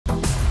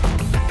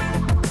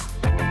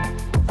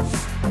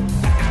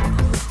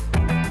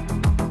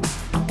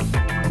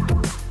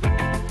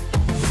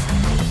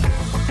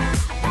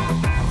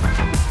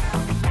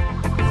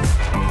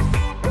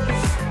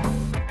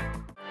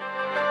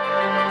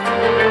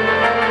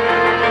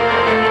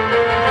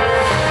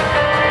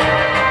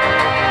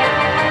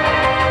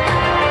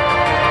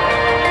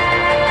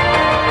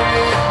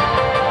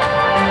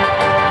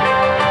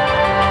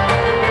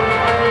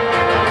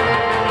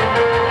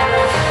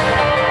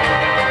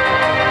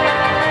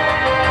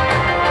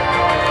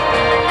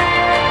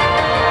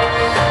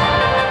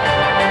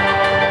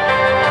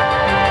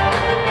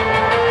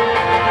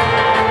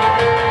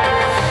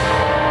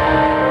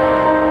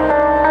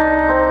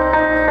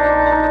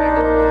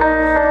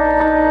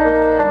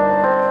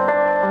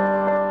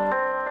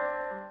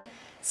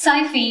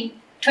SCI-FFI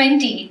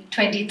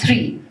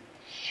 2023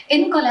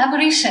 in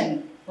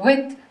collaboration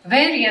with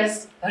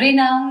various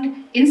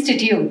renowned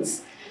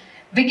institutes.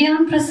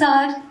 Vigyan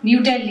Prasad,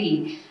 New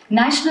Delhi,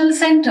 National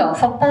Center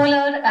for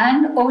Polar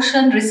and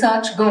Ocean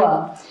Research,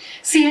 Goa,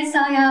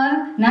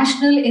 CSIR,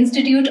 National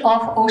Institute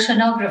of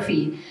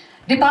Oceanography,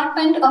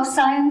 Department of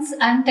Science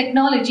and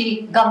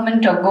Technology,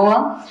 Government of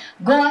Goa,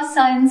 Goa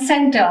Science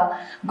Center,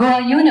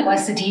 Goa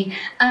University,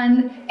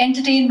 and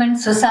Entertainment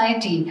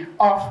Society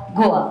of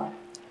Goa.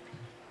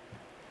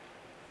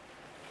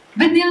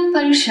 Vigyan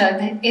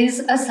Parishad is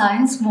a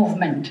science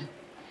movement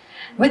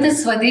with a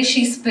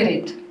Swadeshi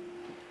spirit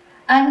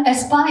and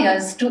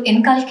aspires to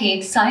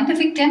inculcate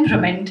scientific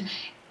temperament,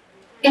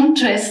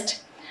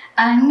 interest,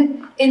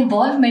 and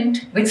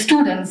involvement with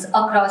students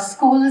across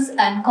schools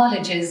and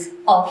colleges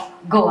of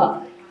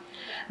Goa.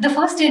 The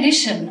first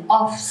edition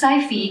of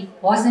SCI-FFI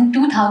was in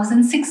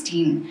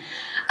 2016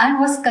 and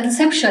was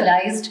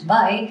conceptualized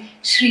by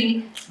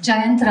Sri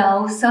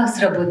Jayantrao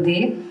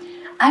Sahasrabuddhe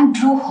and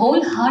drew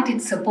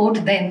wholehearted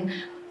support then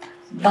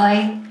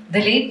by the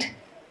late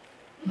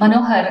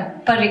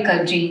Manohar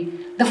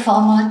Parrikarji, the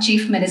former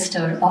Chief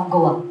Minister of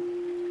Goa.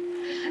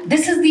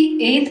 This is the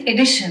 8th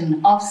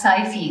edition of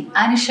SCI-FFI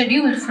and is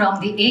scheduled from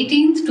the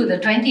 18th to the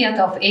 20th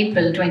of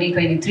April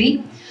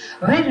 2023,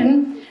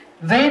 wherein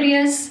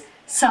various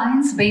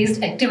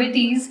science-based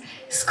activities,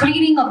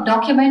 screening of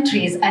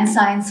documentaries and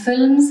science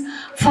films,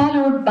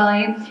 followed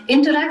by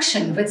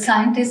interaction with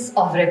scientists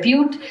of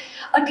repute,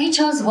 a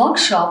teacher's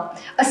workshop,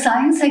 a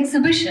science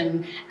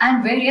exhibition,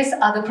 and various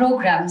other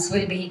programs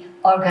will be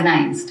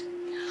organized.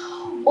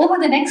 Over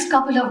the next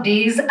couple of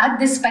days at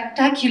this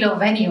spectacular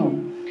venue,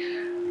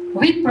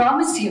 we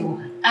promise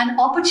you an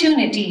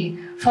opportunity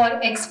for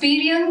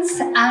experience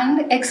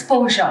and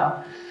exposure,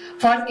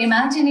 for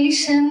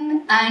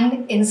imagination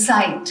and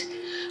insight,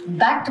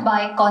 backed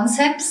by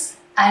concepts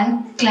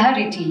and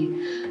clarity.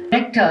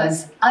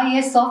 Directors,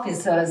 IAS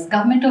officers,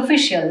 government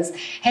officials,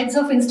 heads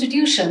of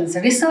institutions,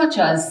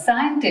 researchers,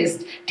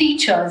 scientists,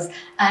 teachers,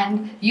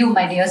 and you,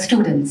 my dear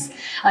students.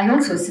 I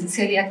also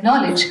sincerely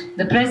acknowledge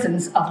the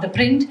presence of the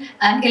print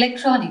and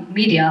electronic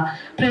media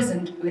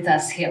present with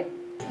us here.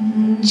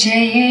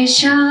 Jaya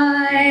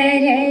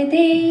Sharade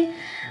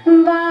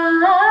Vageshwari,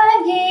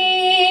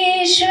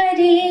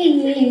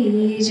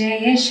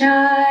 Jaya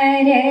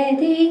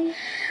Sharade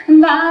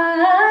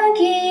Vageshwari,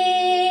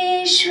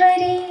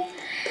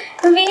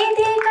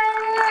 Vidikanyake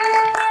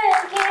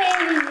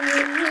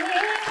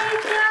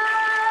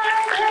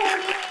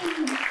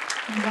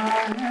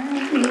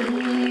Vageshwari,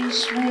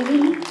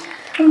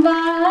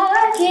 Vageshwari,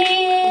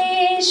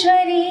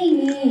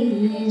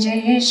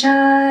 Jaya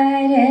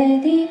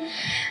Sharade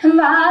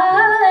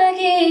Vageshwari,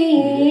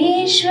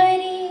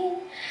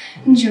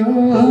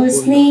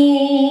 Josne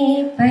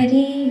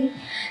Pari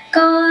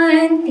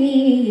Kanti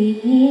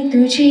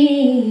Tujhe,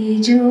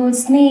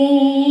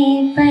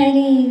 Josne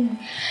Pari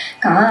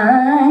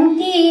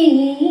Kanti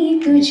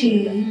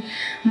Tujhe,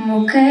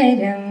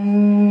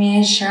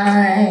 Mukharamya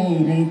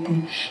Sharat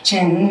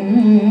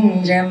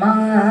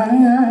Chandrama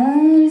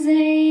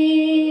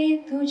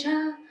Zay Tuja.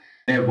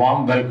 A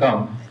warm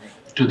welcome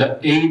to the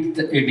 8th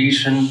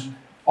edition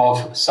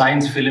of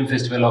Science Film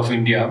Festival of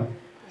India,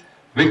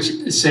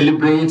 which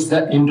celebrates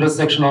the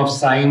intersection of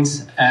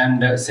science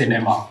and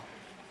cinema.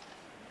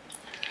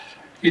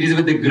 It is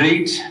with a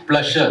great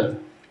pleasure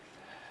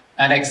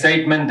and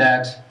excitement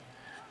that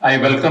I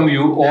welcome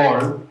you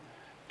all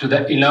to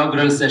the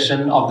inaugural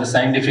session of the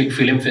Scientific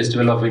Film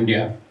Festival of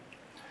India.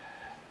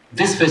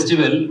 This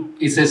festival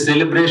is a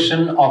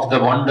celebration of the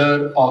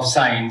wonder of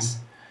science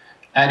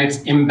and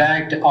its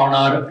impact on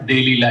our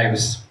daily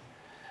lives,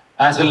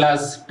 as well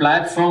as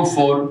platform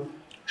for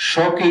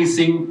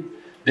showcasing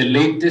the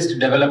latest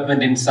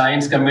development in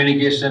science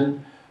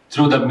communication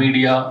through the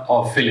media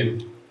of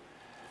film.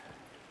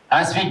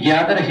 As we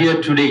gather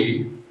here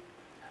today,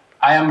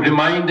 I am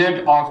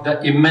reminded of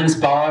the immense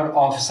power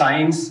of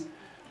science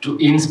to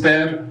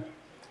inspire,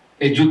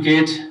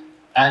 educate,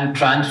 and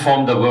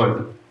transform the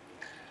world.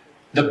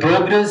 The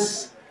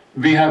progress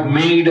we have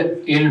made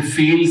in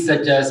fields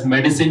such as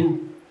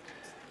medicine,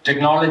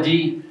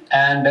 technology,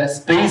 and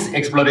space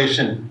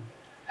exploration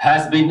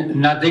has been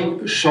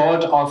nothing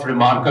short of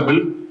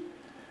remarkable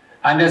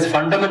and has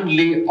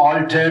fundamentally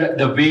altered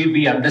the way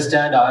we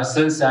understand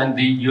ourselves and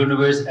the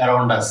universe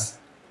around us.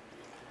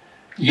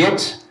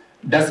 Yet,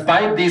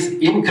 despite these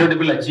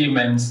incredible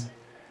achievements,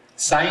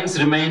 science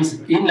remains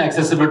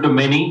inaccessible to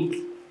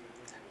many,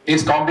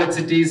 its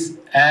complexities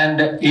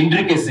and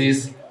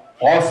intricacies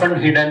often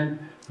hidden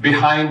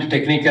behind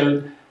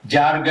technical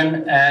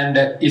jargon and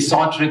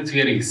esoteric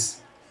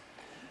theories.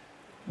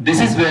 This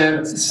is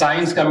where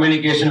science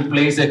communication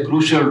plays a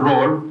crucial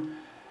role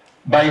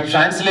by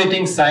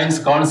translating science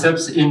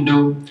concepts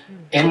into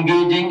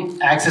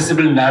engaging,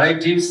 accessible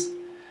narratives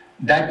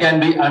that can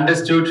be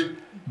understood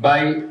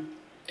by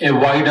a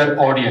wider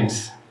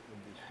audience.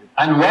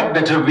 And what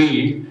better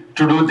way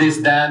to do this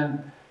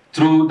than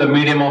through the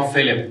medium of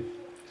film?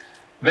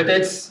 With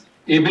its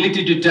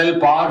ability to tell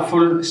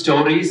powerful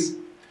stories,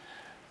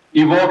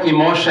 evoke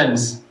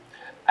emotions,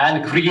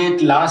 and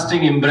create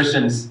lasting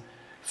impressions,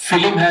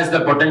 film has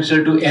the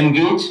potential to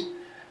engage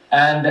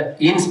and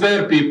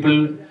inspire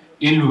people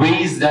in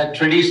ways that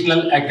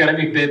traditional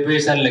academic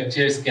papers and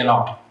lectures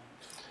cannot.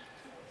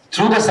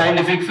 Through the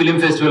Scientific Film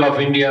Festival of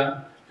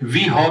India,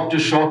 we hope to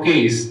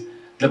showcase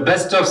the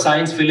best of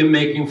science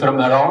filmmaking from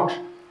around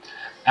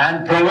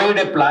and provide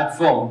a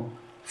platform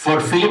for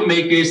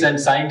filmmakers and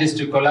scientists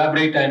to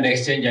collaborate and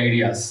exchange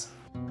ideas.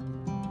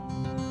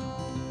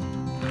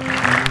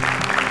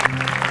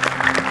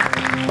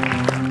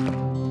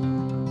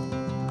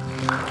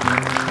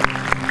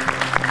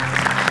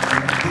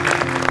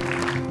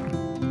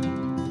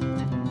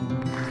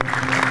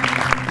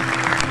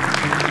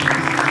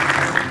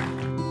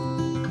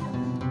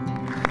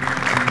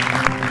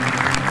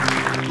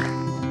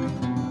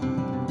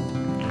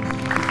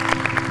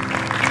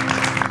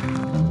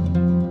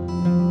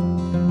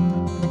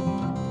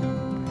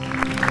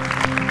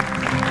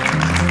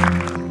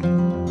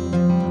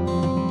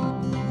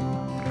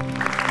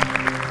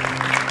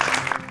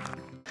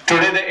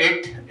 Today, the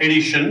 8th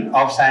edition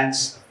of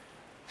Science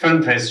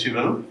Film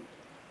Festival,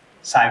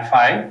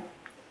 SCI-FFI,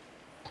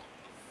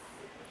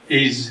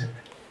 is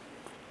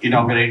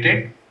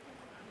inaugurated,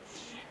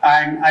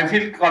 and I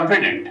feel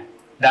confident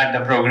that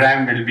the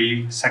program will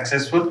be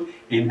successful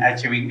in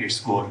achieving its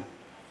goal.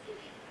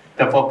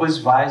 The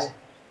purpose why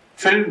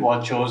film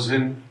was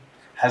chosen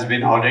has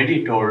been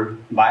already told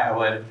by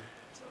our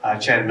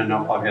chairman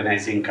of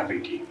organizing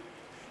committee.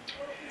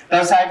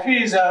 Now,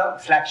 SCI-FFI is a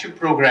flagship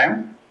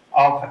program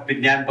of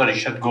Vigyan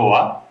Parishad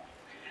Goa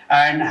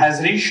and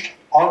has reached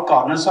all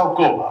corners of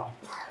Goa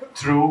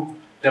through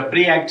the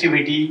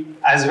pre-activity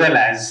as well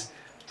as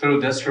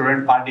through the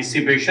student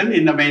participation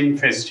in the main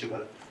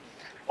festival.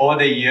 Over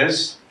the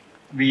years,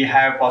 we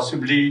have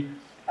possibly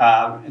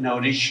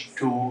reached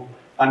to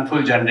one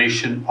full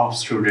generation of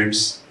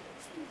students.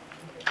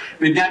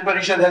 Vigyan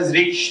Parishad has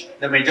reached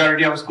the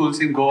majority of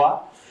schools in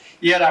Goa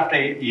year after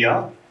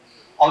year,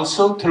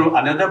 also through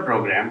another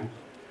program,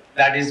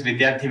 that is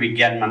Vidyarthi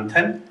Vigyan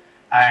Manthan.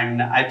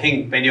 And I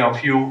think many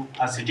of you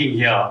are sitting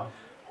here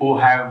who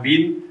have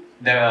been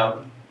the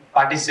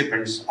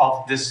participants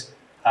of this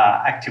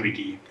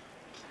activity.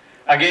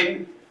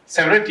 Again,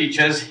 several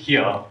teachers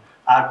here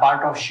are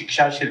part of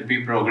Shiksha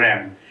Shilpi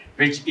program,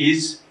 which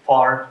is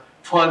for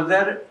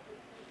further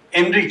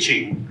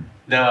enriching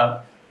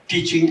the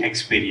teaching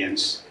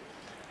experience.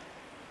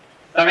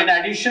 Now, in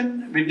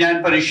addition,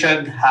 Vigyan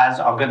Parishad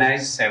has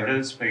organized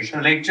several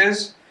special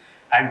lectures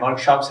and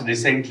workshops.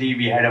 Recently,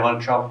 we had a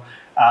workshop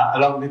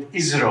along with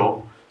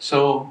ISRO.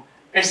 So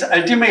it's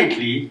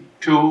ultimately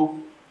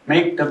to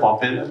make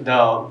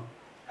the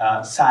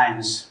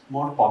science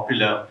more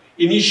popular,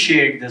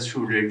 initiate the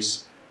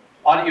students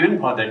or even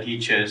for the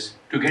teachers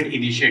to get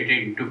initiated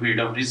into field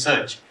of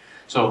research.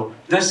 So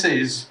this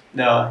is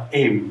the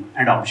aim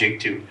and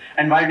objective.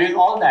 And while doing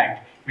all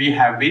that, we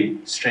have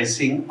been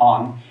stressing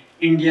on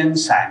Indian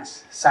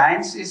science.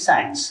 Science is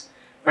science,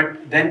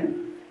 but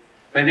then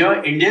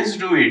whenever Indians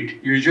do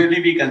it,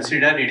 usually we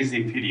consider it is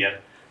inferior.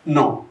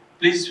 No,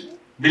 please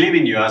believe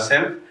in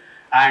yourself,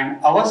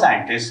 and our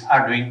scientists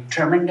are doing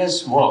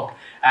tremendous work,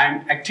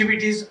 and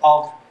activities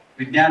of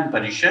Vigyan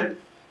Parishad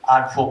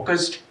are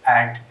focused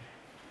at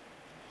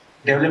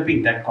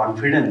developing that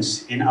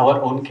confidence in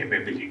our own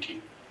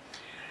capability.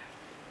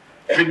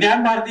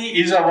 Vigyan Bharati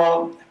is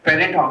our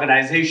parent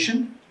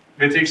organization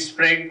with its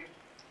spread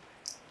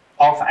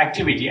of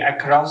activity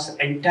across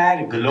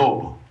entire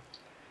globe.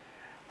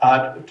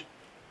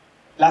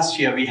 Last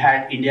year, we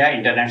had India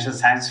International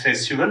Science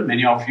Festival.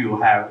 Many of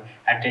you have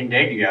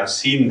attended, you have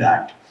seen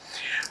that.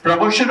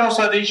 Promotion of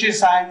Swadeshi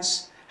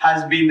science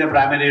has been the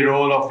primary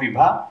role of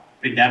VIBHA,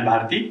 Vigyan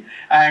Bharati,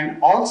 and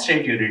all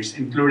state units,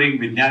 including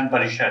Vigyan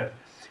Parishad,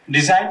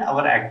 design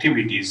our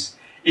activities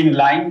in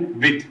line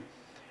with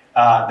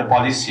the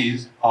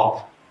policies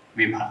of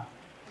VIBHA.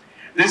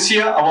 This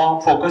year,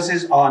 our focus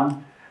is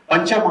on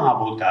Pancha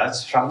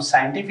Mahabhutas from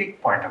scientific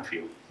point of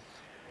view.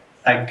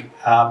 Like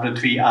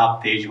Prithvi,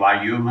 Aap, Tej,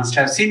 Vayu, you must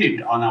have seen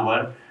it on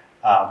our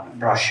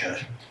brochure.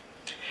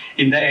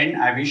 In the end,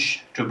 I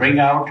wish to bring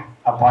out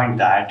a point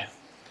that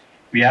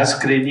we are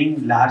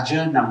screening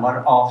larger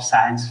number of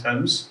science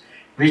films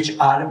which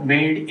are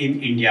made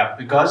in India,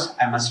 because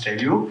I must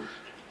tell you,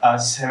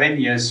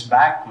 7 years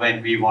back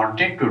when we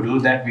wanted to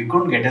do that, we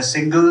couldn't get a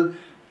single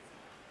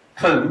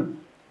film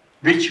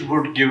which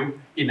would give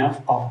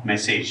enough of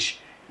message.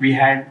 We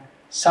had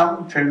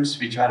some films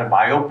which were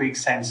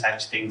biopics and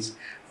such things,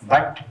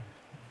 but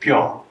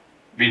pure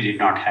we did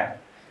not have.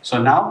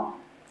 So now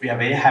we are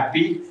very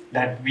happy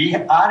that we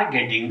are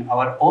getting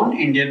our own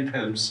Indian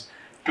films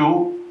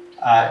to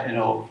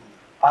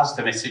pass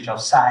the message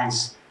of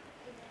science,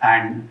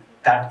 and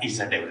that is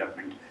a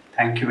development.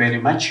 Thank you very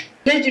much.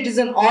 It is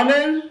an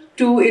honor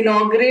to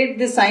inaugurate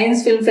the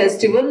Science Film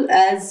Festival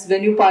as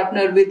venue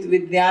partner with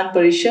Vigyan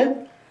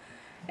Parishad.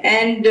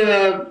 And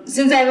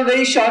since I have a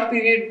very short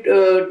period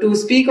to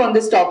speak on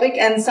this topic,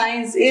 and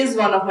science is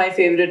one of my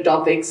favorite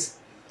topics,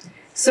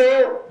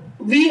 So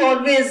we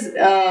always,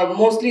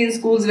 mostly in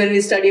schools when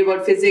we study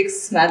about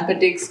physics,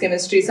 mathematics,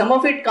 chemistry, some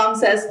of it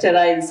comes as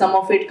sterile, some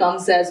of it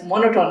comes as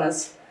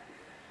monotonous.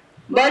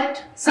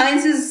 But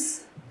science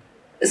is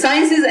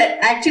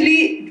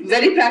actually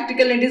very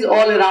practical. It is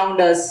all around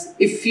us.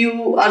 If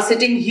you are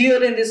sitting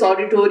here in this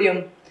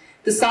auditorium,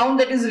 the sound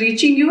that is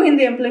reaching you in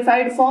the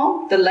amplified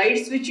form, the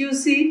lights which you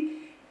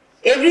see,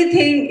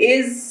 everything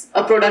is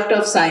a product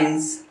of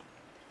science.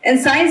 And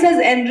science has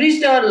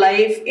enriched our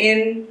life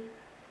in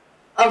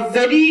a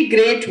very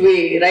great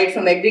way, right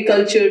from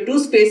agriculture to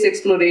space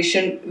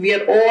exploration. We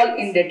are all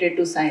indebted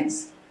to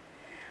science.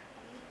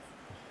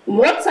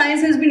 What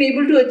science has been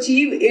able to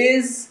achieve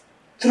is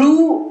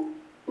through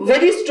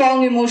very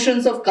strong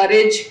emotions of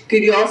courage,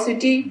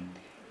 curiosity,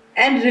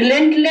 and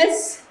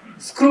relentless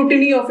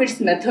scrutiny of its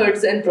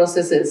methods and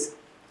processes.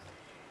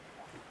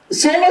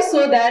 So much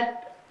so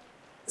that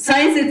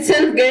science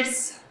itself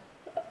gets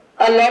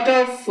a lot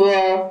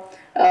of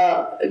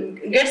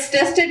gets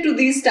tested to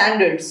these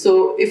standards.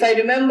 So if I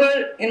remember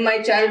in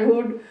my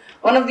childhood,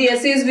 one of the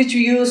essays which we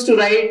used to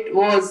write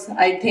was,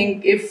 I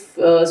think if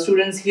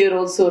students here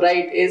also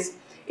write, is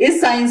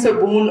science a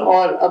boon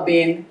or a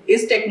bane?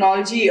 Is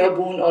technology a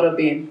boon or a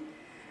bane?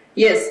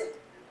 Yes.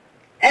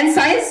 And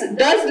science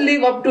does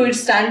live up to its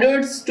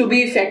standards to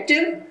be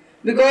effective,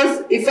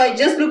 because if I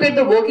just look at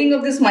the working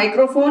of this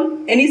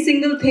microphone, any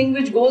single thing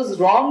which goes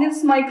wrong in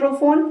this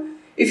microphone,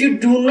 if you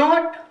do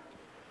not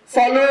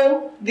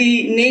follow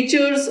the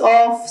natures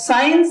of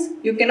science,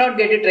 you cannot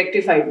get it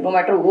rectified, no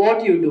matter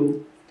what you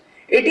do.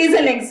 It is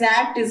an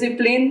exact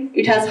discipline.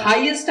 It has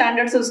highest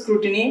standards of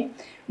scrutiny,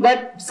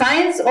 but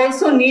science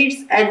also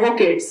needs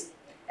advocates.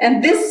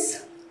 And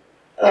this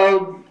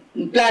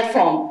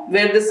platform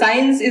where the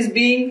science is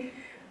being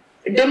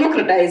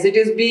democratized, it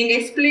is being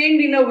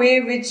explained in a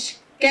way which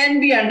can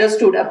be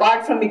understood,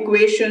 apart from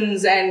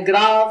equations and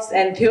graphs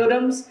and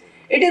theorems,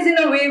 it is in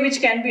a way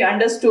which can be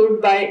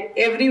understood by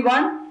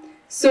everyone.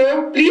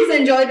 So please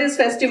enjoy this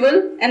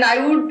festival, and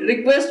I would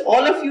request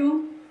all of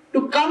you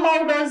to come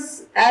out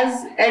as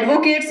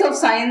advocates of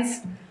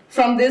science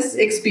from this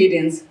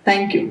experience.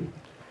 Thank you.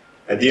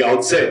 At the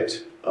outset,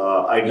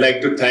 I'd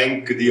like to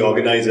thank the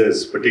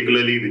organizers,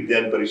 particularly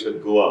Vigyan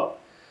Parishad Goa,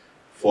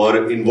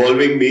 for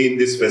involving me in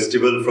this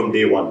festival from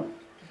day one.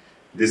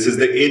 This is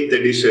the 8th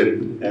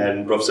edition,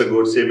 and Professor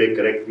Godse may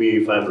correct me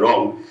if I'm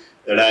wrong,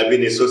 that I've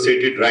been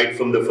associated right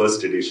from the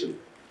first edition.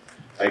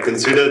 I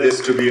consider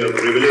this to be a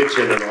privilege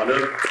and an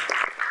honor,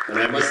 and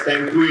I must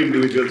thank two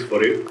individuals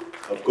for it.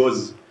 Of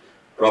course,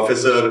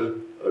 Professor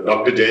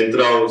Dr.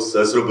 Jayantrao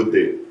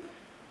Sahasrabuddhe,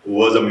 who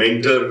was a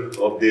mentor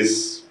of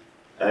this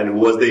and who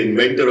was the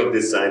inventor of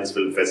this Science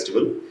Film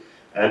Festival,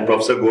 and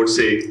Professor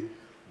Godse,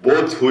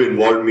 both who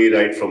involved me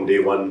right from day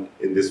one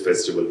in this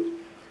festival.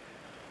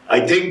 I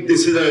think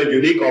this is a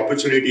unique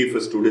opportunity for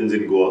students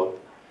in Goa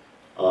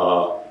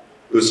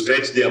to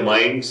stretch their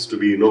minds, to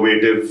be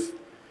innovative.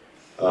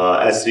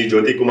 As Sri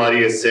Jyoti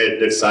Kumari has said,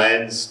 that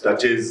science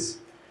touches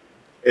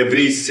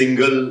every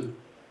single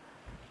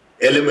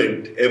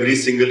element, every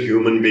single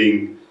human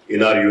being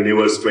in our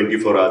universe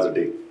 24 hours a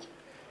day.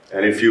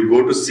 And if you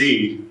go to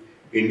see,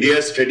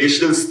 India's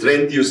traditional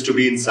strength used to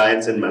be in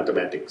science and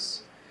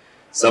mathematics.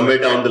 Somewhere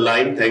down the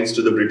line, thanks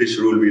to the British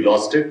rule, we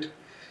lost it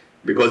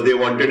because they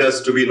wanted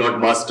us to be not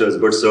masters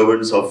but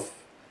servants of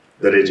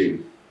the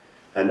regime.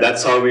 And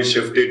that's how we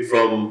shifted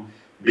from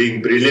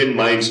being brilliant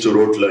minds to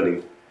rote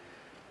learning.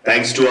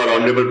 Thanks to our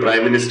Honorable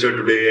Prime Minister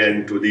today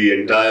and to the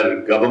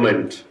entire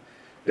government,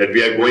 that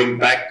we are going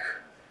back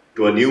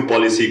to a new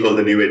policy called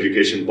the New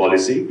Education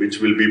Policy, which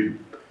will be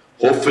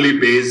hopefully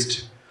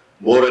based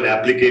more on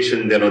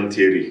application than on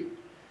theory,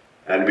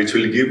 and which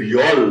will give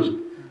you all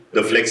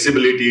the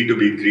flexibility to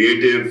be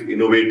creative,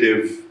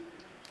 innovative,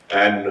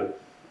 and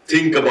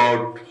think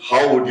about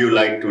how would you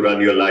like to run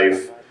your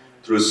life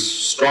through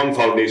strong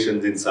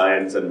foundations in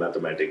science and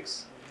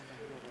mathematics.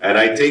 And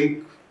I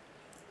think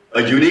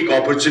a unique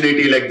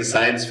opportunity like the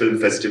Science Film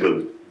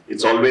Festival,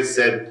 it's always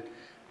said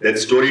that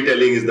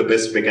storytelling is the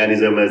best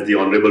mechanism, as the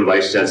Honorable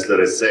Vice Chancellor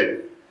has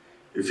said.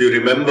 If you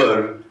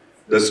remember,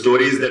 the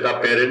stories that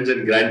our parents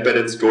and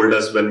grandparents told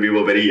us when we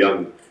were very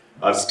young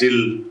are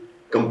still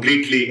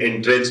completely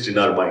entrenched in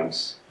our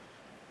minds,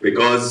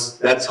 because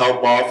that's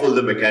how powerful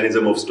the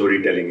mechanism of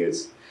storytelling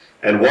is.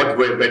 And what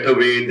better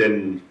way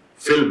than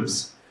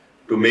films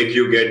to make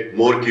you get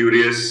more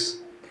curious,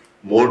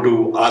 more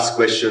to ask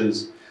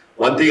questions.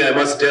 One thing I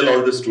must tell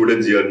all the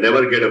students here,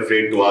 never get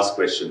afraid to ask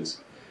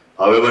questions,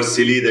 however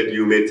silly that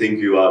you may think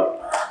you are.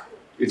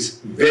 It's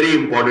very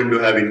important to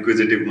have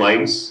inquisitive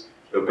minds.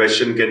 Your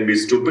question can be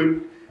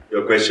stupid,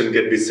 your question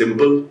can be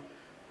simple,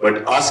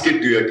 but ask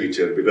it to your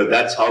teacher, because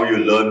that's how you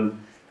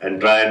learn and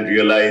try and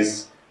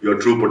realize your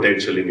true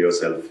potential in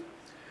yourself.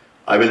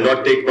 I will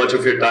not take much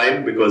of your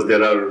time because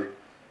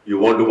you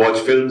want to watch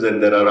films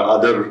and there are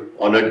other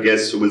honored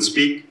guests who will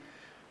speak,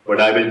 but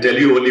I will tell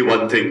you only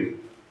one thing,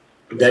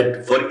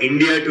 that for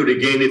India to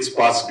regain its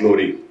past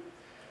glory,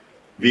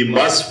 we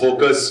must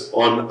focus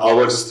on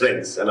our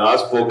strengths, and our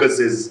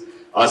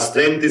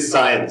strength is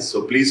science.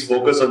 So please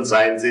focus on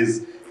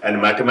sciences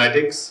and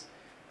mathematics.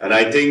 And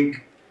I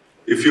think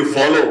if you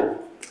follow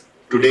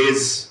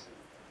today's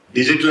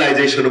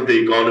digitalization of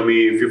the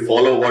economy, if you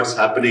follow what's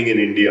happening in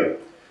India,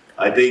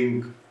 I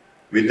think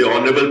with the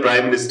Honorable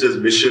Prime Minister's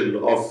mission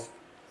of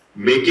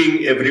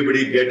making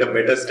everybody get a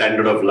better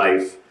standard of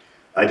life,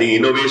 I think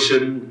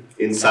innovation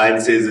in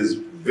sciences is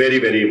very,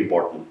 very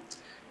important.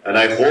 And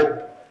I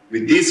hope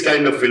with these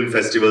kind of film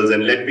festivals,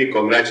 and let me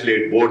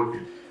congratulate both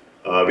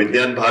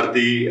Vigyan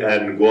Bharati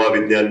and Goa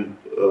Vigyan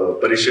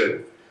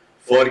Parishad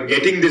for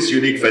getting this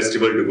unique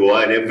festival to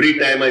Goa. And every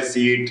time I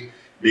see it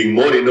being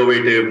more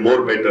innovative,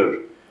 more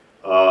better,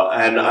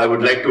 and I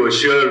would like to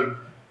assure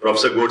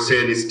Professor Godse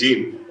and his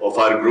team of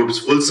our group's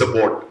full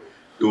support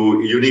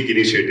to unique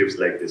initiatives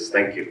like this.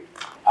 Thank you.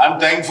 I'm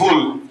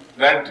thankful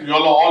that you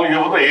all are all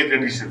here for the 8th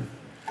edition.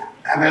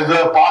 And as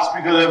the past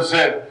speakers have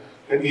said,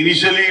 that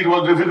initially it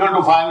was difficult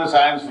to find a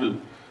science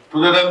film.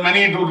 Today there are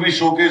many it would be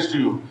showcased to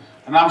you.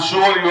 And I'm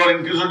sure your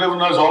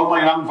inquisitiveness, all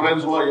my young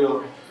friends who are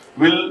here,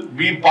 will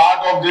be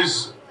part of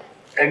this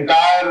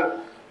entire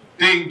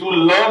thing to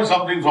learn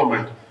something from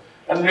it.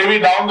 And maybe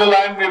down the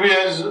line, maybe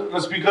as the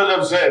speakers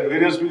have said,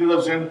 various speakers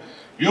have said,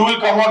 you will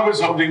come out with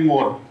something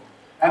more.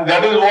 And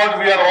that is what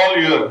we are all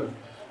here.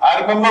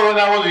 I remember when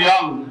I was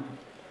young,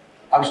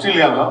 I'm still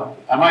young, huh?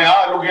 Am I young?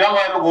 I look young or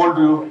I look old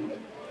to you?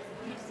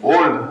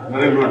 Old,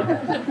 very good.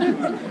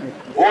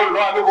 Old, no,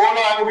 I look old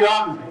or I look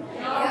young?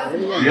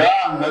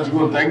 Young, that's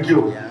good, thank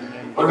you.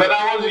 But when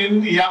I was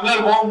in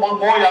younger,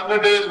 more younger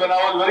days, when I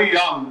was very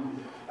young,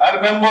 I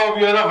remember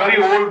we had a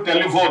very old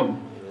telephone.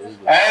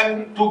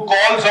 And to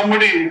call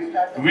somebody,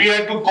 we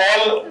had to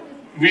call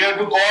a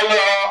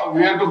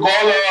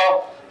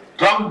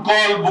trunk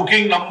call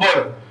booking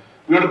number.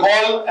 We had to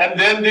call, and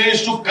then they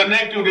used to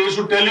connect you. They used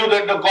to tell you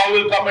that the call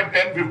will come at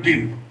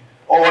 10:15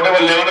 or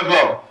whatever, 11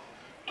 o'clock.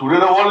 Today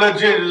the world has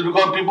changed. It's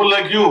because people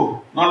like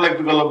you, not like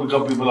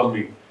because people of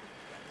me.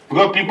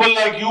 Because people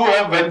like you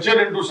have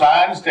ventured into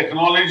science,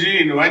 technology,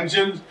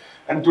 inventions,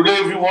 and today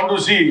if you want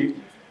to see,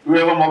 you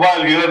have a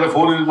mobile here, the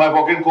phone is in my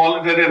pocket, call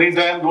it at any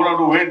time, don't have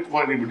to wait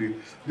for anybody.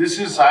 This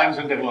is science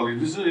and technology,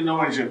 this is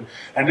innovation.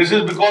 And this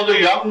is because the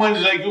young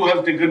minds like you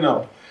have taken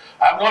up.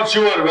 I'm not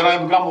sure when I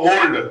become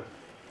old,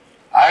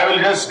 I will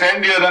just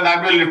stand here and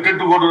I will be lifted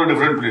to go to a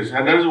different place.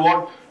 And that is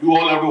what you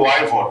all have to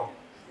vie for.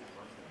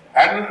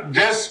 And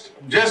just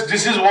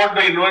this is what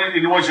the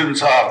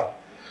innovations are.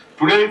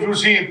 Today if you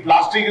see,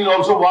 plastic is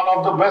also one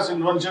of the best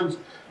inventions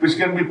which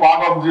can be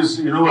part of this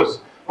universe.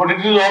 But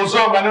it is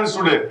also a menace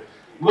today.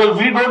 Because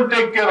we don't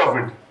take care of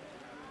it.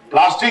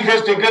 Plastic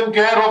has taken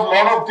care of a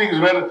lot of things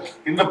where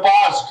in the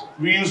past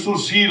we used to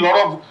see a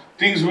lot of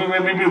things where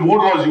maybe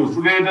wood was used.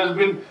 Today it has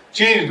been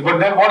changed. But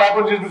then what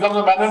happens is it becomes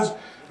a menace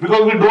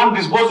because we don't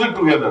dispose it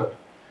together.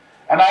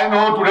 And I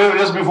know today,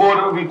 just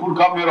before we could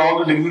come here, all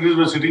the dignitaries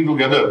were sitting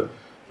together.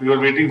 We were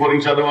waiting for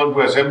each other to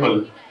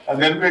assemble.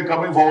 And then we are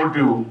coming forward to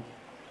you.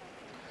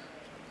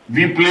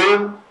 We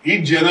blame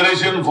each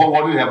generation for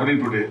what is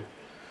happening today.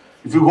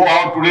 If you go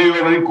out today, you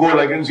are very cold.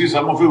 I can see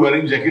some of you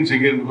wearing jackets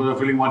again because you are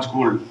feeling much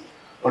cold.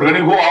 But when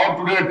you go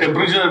out today, the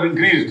temperatures have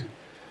increased.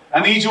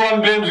 And each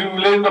one blames, we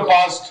blame the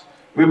past,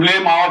 we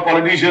blame our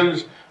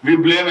politicians, we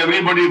blame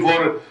everybody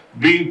for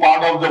being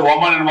part of the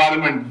warmer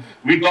environment.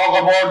 We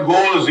talk about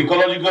goals,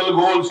 ecological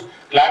goals,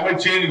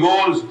 climate change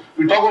goals.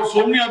 We talk about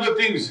so many other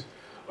things.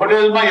 But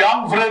as my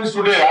young friends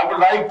today, I would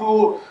like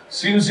to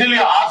sincerely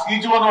ask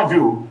each one of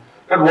you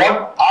that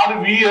what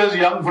are we as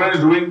young friends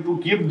doing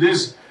to keep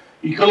this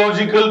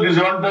ecological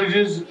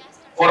disadvantages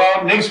for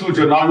our next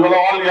future. Now you are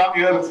all young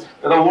here,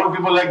 there are old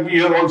people like me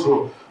here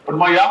also. But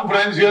my young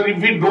friends here,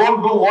 if we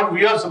don't do what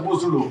we are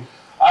supposed to do,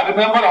 I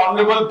remember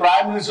Honorable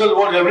Prime Minister's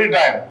words every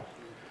time.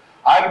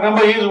 I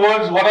remember his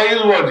words, what are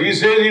his words? He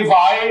says, if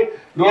I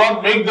do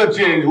not make the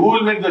change, who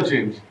will make the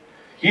change?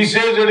 He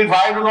says that if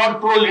I do not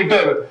throw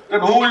litter,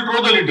 then who will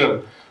throw the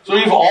litter? So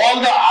if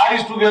all the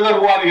eyes together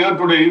who are here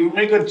today, if we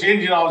make a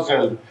change in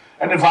ourselves,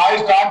 and if I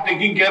start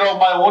taking care of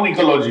my own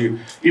ecology,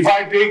 if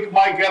I take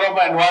my care of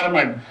my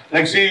environment,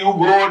 like say you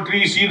grow a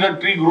tree, see that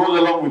tree grows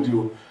along with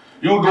you.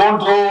 You don't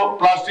throw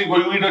plastic or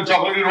you eat a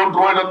chocolate, you don't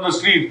throw it on the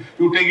street.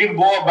 You take it,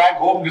 go back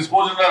home,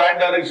 dispose in the right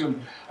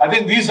direction. I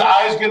think these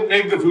eyes can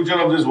make the future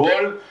of this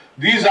world.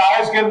 These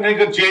eyes can make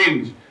a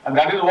change. And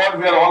that is what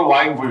we are all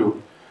vying for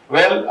you.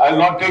 Well, I will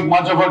not take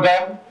much of your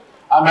time.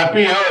 I'm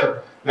happy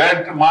here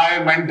that my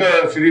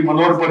mentor, Shri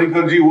Manohar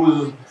Parikarji,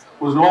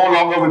 who is no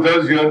longer with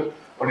us here,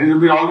 but he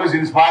has been always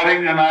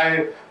inspiring, and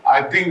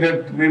I think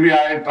that maybe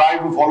I try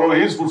to follow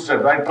his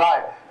footsteps. I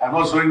try. I'm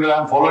not showing that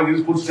I'm following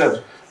his footsteps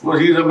because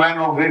he is a man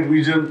of great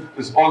vision,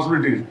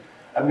 responsibilities.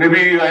 And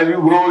maybe as you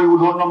grow, you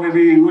don't know,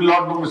 maybe you will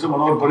not know Mr.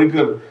 Manohar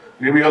Parikar.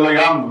 Maybe you are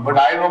young, but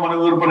I know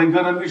Manohar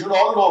Parikar, and we should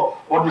all know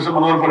what Mr.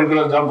 Manohar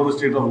Parikar has done for the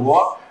state of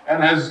Goa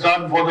and has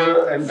done for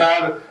the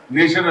entire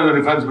nation as a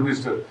defense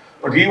minister.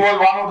 But he was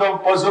one of the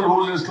person who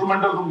was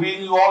instrumental to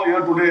being you all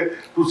here today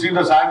to see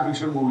the science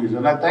fiction movies.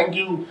 And I thank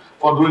you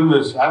for doing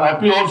this. I'm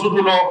happy also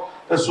to know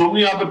that so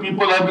many other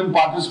people have been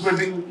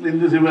participating in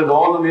this event.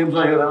 All the names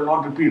are here, I will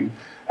not repeat.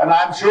 And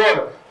I'm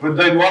sure with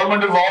the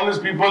involvement of all these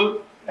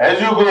people,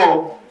 as you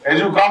grow, As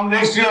you come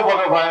next year for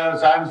the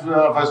science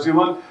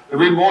festival, there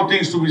will be more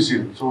things to be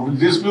seen. So with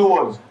these few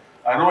words,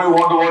 I know you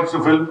want to watch the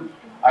film.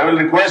 I will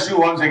request you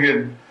once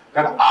again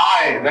that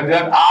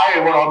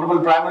what Honorable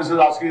Prime Minister is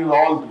asking us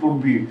all to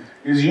be,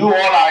 is you all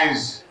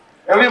eyes.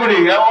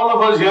 Everybody, all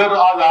of us here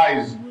are the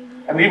eyes.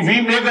 And if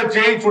we make a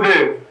change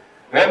today,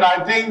 then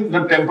I think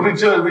the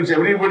temperature which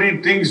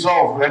everybody thinks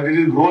of, that it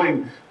is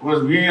growing,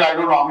 because I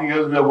don't know how many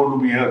years we are going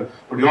to be here,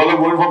 but you all are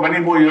going for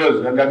many more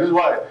years, and that is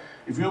why,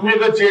 if you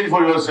make a change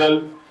for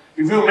yourself,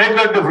 if you make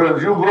a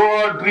difference, you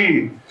grow a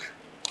tree,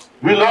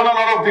 we learn a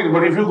lot of things,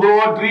 but if you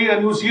grow a tree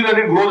and you see that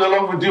it grows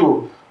along with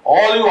you,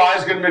 all your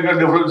eyes can make a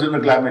difference in the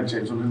climate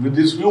change. So with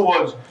these few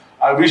words,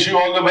 I wish you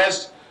all the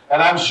best,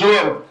 and I'm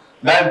sure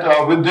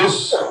that with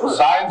this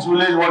Science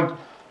Village, what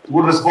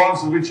good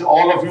response which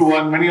all of you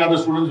and many other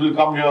students will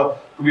come here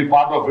to be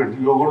part of it.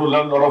 You are going to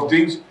learn a lot of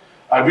things.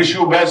 I wish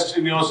you best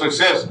in your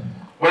success.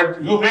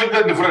 But you make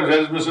the difference,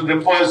 as Mr.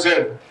 Dimpo has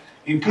said.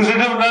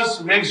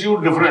 Inquisitiveness makes you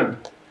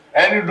different.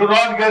 And you do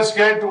not get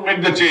scared to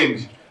make the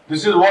change.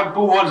 This is what 2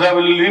 words I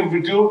will leave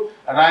with you.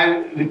 And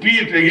I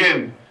repeat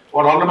again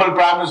what Honorable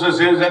Prime Minister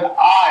says, that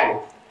I,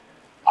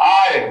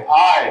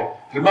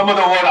 remember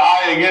the word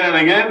I again and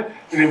again.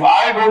 And if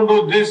I don't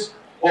do this,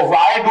 or if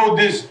I do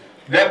this,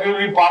 then we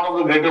will be part of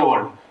the greater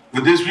world.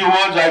 With these few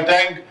words, I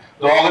thank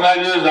the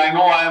organizers. I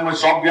know I am a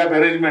stopgap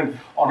arrangement.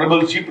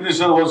 Honorable Chief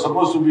Minister was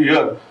supposed to be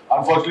here.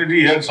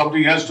 Unfortunately, he had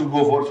something else to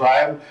go for. So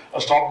I am a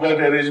stopgap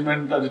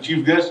arrangement as the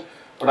chief guest.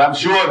 But I am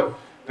sure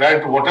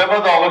that whatever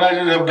the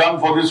organizers have done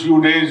for these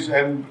few days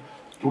and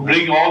to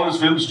bring all these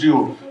films to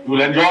you, you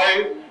will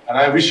enjoy. And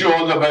I wish you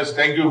all the best.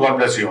 Thank you. God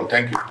bless you all.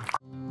 Thank you.